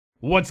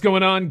What's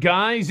going on,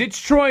 guys? It's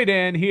Troy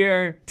Dan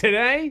here.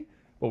 Today,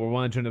 we're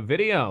watching a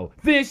video.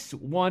 This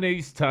one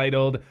is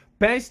titled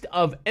Best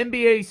of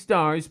NBA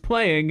Stars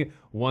Playing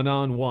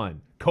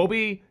One-on-One.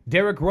 Kobe,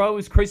 Derrick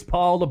Rose, Chris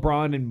Paul,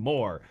 LeBron, and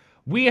more.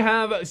 We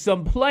have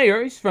some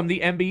players from the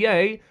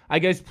NBA, I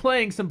guess,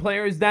 playing some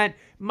players that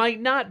might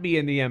not be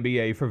in the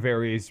NBA for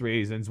various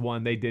reasons.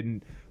 One, they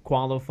didn't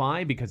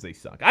qualify because they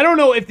suck. I don't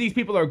know if these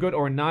people are good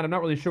or not. I'm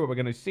not really sure what we're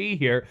going to see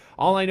here.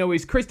 All I know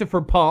is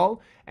Christopher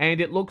Paul,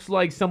 and it looks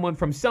like someone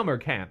from summer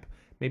camp.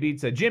 Maybe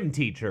it's a gym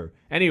teacher.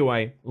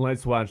 Anyway,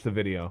 let's watch the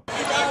video.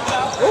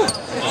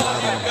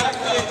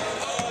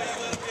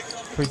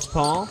 Chris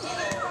Paul.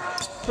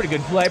 Pretty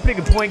good play.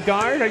 Pretty good point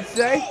guard, I'd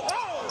say.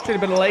 Should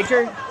have been a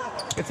Laker.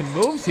 Got some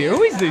moves here.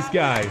 Who is this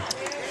guy?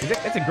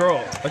 That's a girl.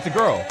 That's a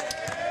girl.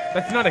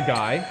 That's not a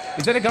guy.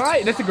 Is that a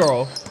guy? That's a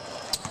girl.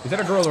 Is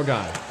that a girl or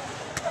guy?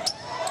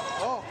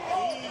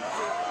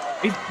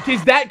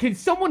 Is that, can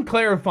someone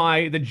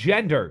clarify the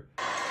gender?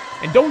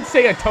 And don't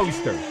say a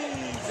toaster.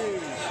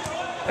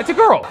 That's a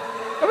girl.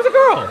 That was a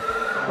girl,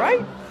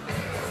 right?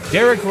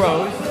 Derrick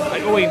Rose.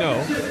 Oh wait, no.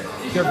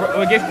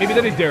 I guess maybe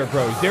that is Derrick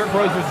Rose. Derrick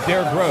Rose versus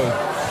Derrick Rose.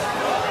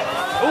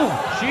 Oh,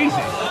 Jesus.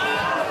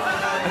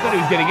 I thought he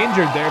was getting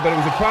injured there, but it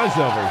was a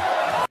crossover.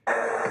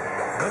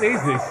 What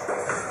is this?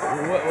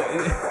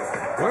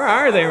 Where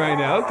are they right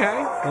now?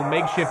 Okay. A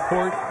makeshift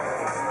court.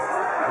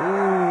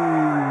 Ooh.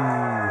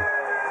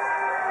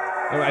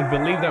 I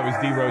believe that was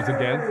D-Rose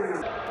again.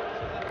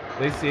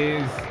 This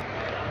is... Is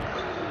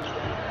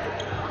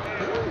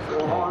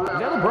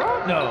that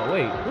LeBron? No,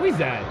 wait. Who is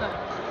that?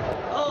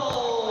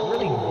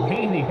 Really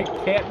grainy. I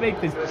can't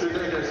make this...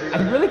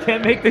 I really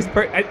can't make this...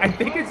 I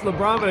think it's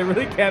LeBron, but I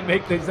really can't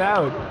make this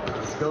out.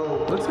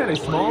 Looks kind of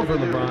small for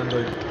LeBron,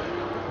 but...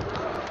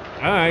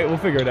 Alright, we'll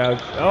figure it out.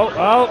 Oh!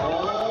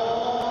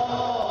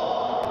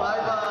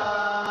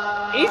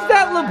 Is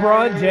that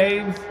LeBron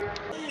James?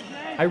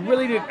 I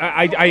really did.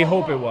 I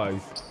hope it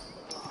was.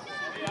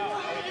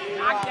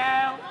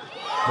 Knockdown.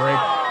 Break.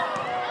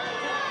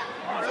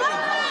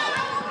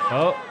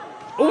 Oh.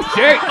 Oh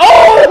shit.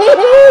 Oh!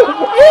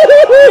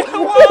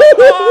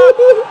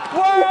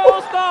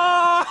 World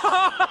star.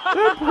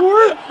 That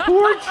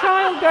poor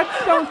child got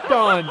dunked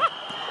on.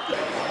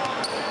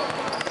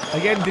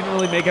 Again, didn't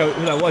really make out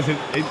who that was.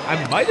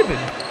 I might have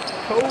been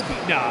Kobe.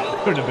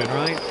 No, couldn't have been,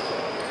 right?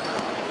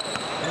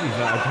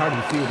 It's hard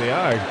to see who they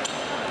are.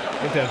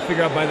 You have to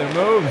figure out by their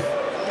moves.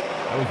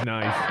 That was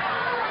nice.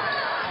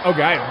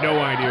 Okay, I have no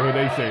idea who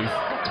they say.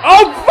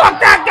 Oh, fuck!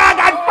 That guy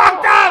got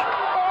fucked up!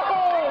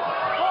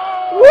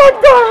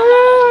 What the hell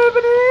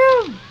happened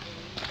to him?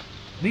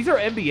 These are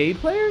NBA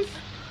players?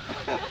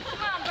 Come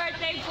on,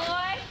 birthday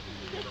boy.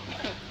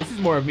 This is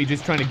more of me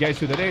just trying to guess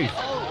who that is.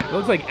 It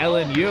looks like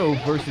LNU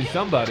versus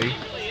somebody.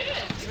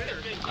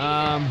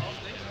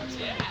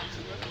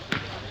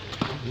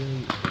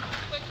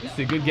 This is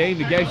a good game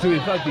to guess who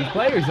the fuck these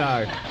players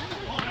are.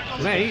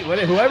 Man,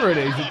 whoever it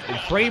is, it's a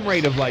frame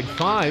rate of like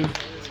 5.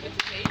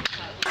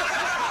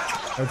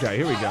 Okay,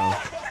 here we go.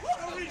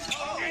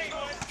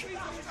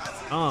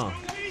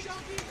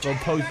 Little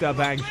post-up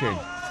action.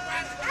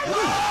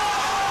 Ooh.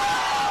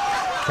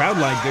 Crowd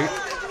liked it.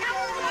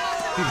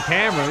 See the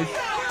cameras.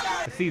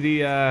 I see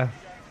the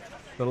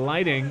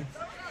lighting.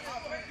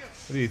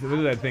 What is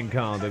that thing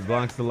called that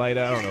blocks the light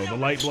out? I don't know. The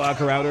light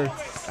blocker outer.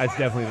 That's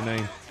definitely the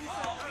name.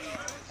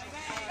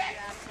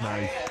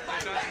 Nice.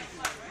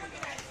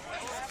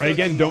 I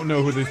again don't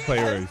know who this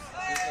player is.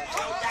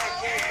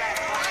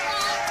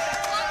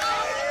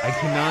 I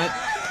cannot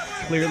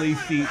clearly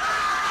see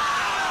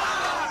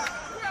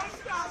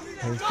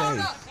his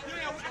face.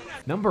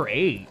 Number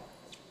 8.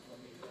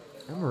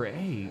 Number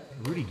 8.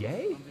 Rudy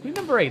Gay? Who's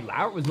number 8?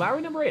 Was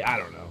Lowry number 8? I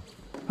don't know.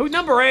 Who's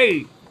number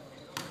 8?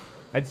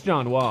 That's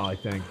John Wall, I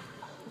think.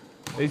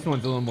 This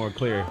one's a little more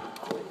clear.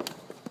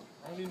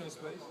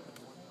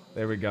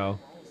 There we go.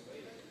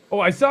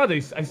 Oh, I saw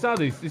this.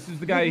 This is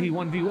the guy he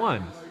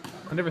 1v1.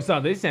 I never saw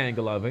this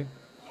angle of it.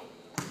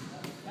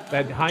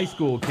 That high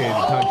school kid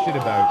talked shit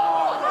about.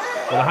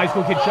 Well, the high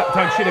school kid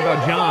talked shit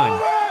about John.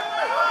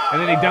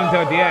 And then he dunked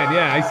out at the end.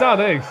 Yeah, I saw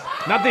this.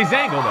 Not this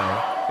angle, though.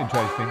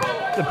 Interesting.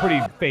 It's a pretty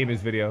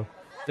famous video.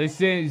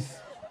 This is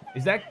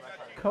that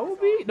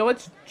Kobe? No,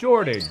 it's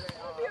Jordan.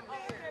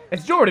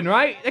 It's Jordan,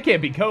 right? That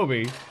can't be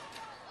Kobe.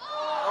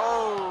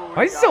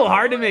 Why is it so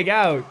hard to make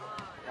out?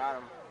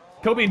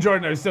 Kobe and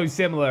Jordan are so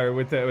similar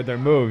with their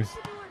moves.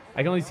 I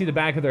can only see the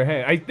back of their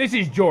head. This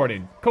is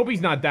Jordan. Kobe's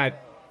not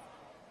that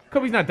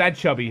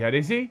chubby head,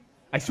 is he?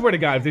 I swear to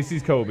God, if this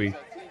is Kobe.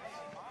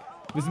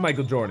 This is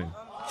Michael Jordan.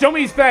 Show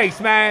me his face,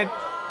 man.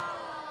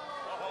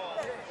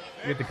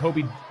 You get the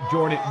Kobe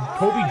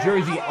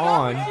jersey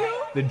on,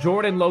 the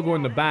Jordan logo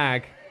in the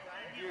back.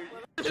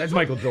 That's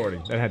Michael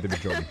Jordan. That had to be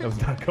Jordan. That was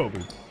not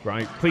Kobe,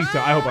 right? Please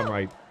tell. I hope I'm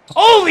right.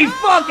 Holy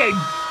fucking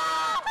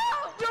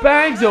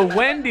bags of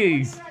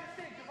Wendy's.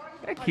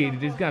 That kid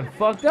just got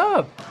fucked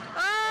up.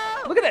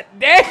 Look at that.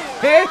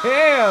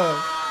 Damn.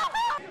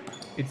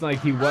 It's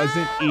like he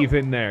wasn't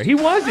even there. He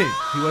wasn't.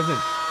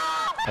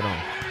 I don't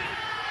know.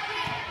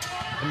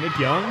 And Nick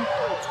Young?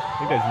 I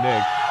think that's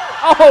Nick.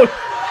 Oh!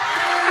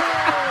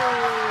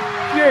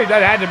 Shit,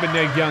 that had to have been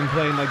Nick Young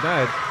playing like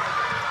that.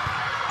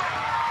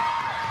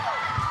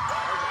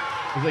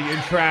 He's like,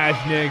 you're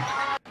trash, Nick.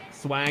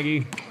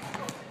 Swaggy.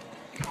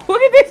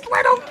 Look at this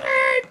little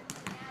kid!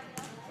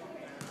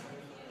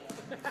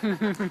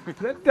 Is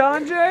that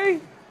Donjay?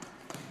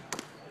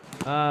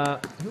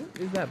 Who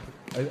is that?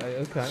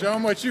 Okay. Show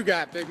him what you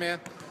got, big man.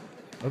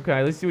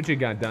 Okay, let's see what you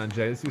got,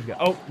 Donjay. Let's see what you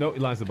got. Oh, no, he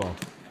lost the ball.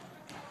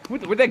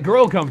 Where'd that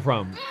girl come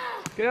from?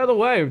 Get out of the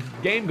way.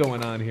 Game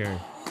going on here.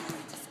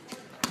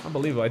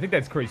 Unbelievable. I think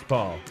that's Chris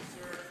Paul.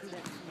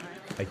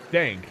 I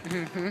think.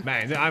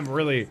 Man,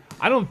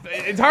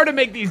 it's hard to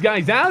make these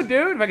guys out,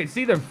 dude. If I could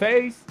see their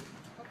face.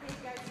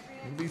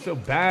 It would be so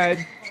bad.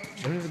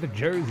 They don't even have the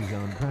jerseys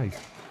on,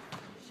 Christ.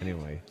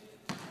 Anyway.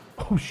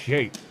 Oh,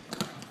 shit.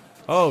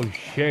 Oh,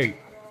 shit.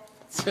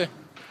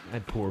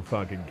 That poor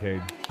fucking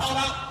kid.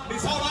 Ooh,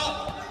 is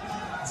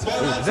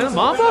that a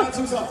Mamba?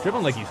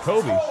 Dribbling like he's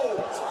Kobe.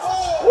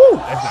 Ooh,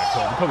 that's not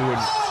Kobe. Kobe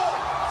wouldn't.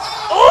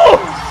 Oh,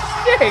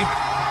 shit.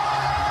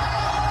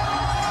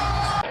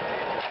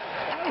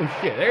 Oh,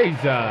 shit. There's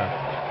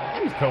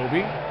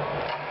Kobe.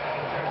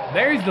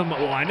 There's the,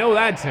 well, I know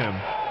that's him.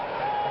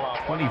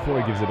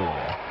 24 gives it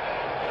away.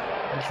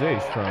 What's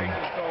this from?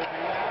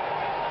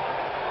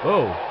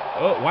 Oh,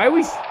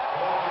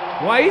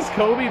 why is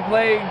Kobe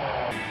playing?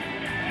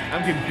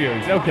 I'm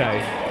confused. Okay.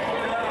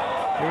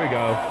 Here we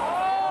go.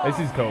 This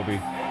is Kobe.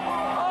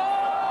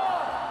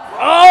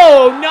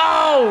 Oh,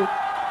 no!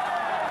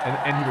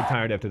 And he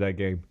retired after that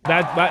game.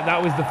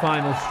 That was the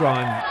final straw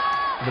in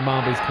the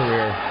Mamba's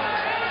career.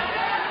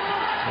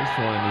 This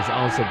one is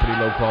also pretty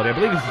low quality. I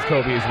believe this is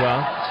Kobe as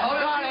well.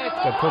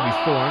 It's got Kobe's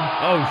form.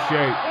 Oh,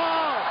 shit.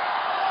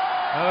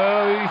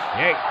 Oh,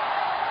 shit.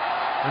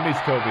 I miss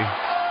Kobe.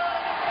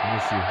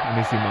 I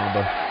miss you,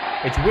 Mamba.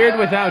 It's weird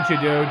without you,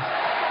 dude.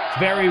 It's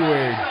very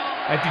weird.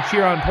 I have to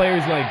cheer on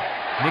players like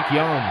Nick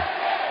Young.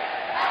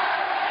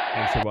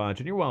 Thanks for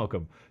watching. You're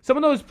welcome. Some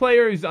of those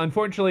players,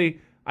 unfortunately,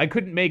 I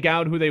couldn't make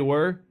out who they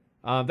were.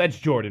 That's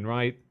Jordan,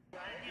 right?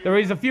 There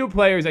was a few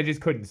players I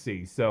just couldn't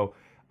see. So,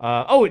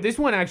 oh, this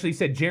one actually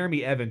said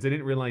Jeremy Evans. I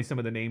didn't realize some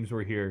of the names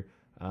were here.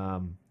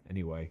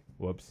 Anyway,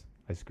 whoops.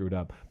 I screwed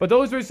up. But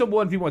those were some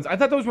 1v1s. I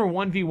thought those were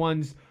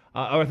 1v1s.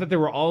 Or I thought they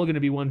were all going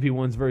to be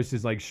 1v1s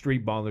versus like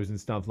street ballers and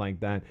stuff like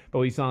that. But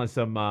we saw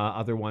some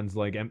other ones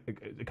like a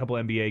couple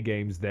NBA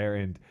games there.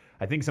 And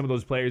I think some of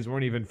those players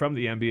weren't even from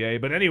the NBA.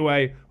 But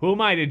anyway, who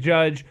am I to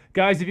judge?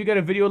 Guys, if you got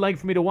a video like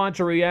for me to watch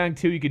or react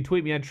to, you can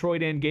tweet me at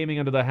TroyDanGaming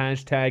under the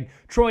hashtag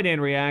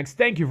TroyDanReacts.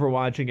 Thank you for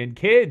watching. And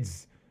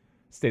kids,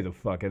 stay the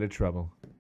fuck out of trouble.